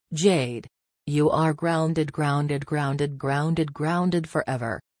Jade. You are grounded, grounded, grounded, grounded, grounded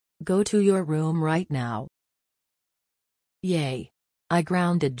forever. Go to your room right now. Yay. I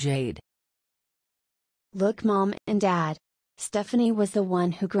grounded Jade. Look, Mom and Dad. Stephanie was the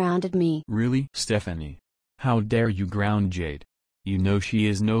one who grounded me. Really, Stephanie? How dare you ground Jade? You know she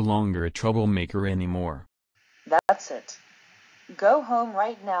is no longer a troublemaker anymore. That's it. Go home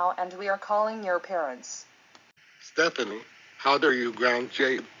right now and we are calling your parents. Stephanie, how dare you ground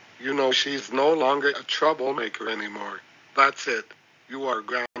Jade? You know she's no longer a troublemaker anymore. That's it. You are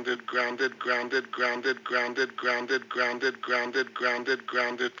grounded, grounded, grounded, grounded, grounded, grounded, grounded, grounded, grounded,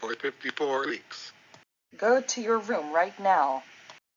 grounded for 54 weeks. Go to your room right now.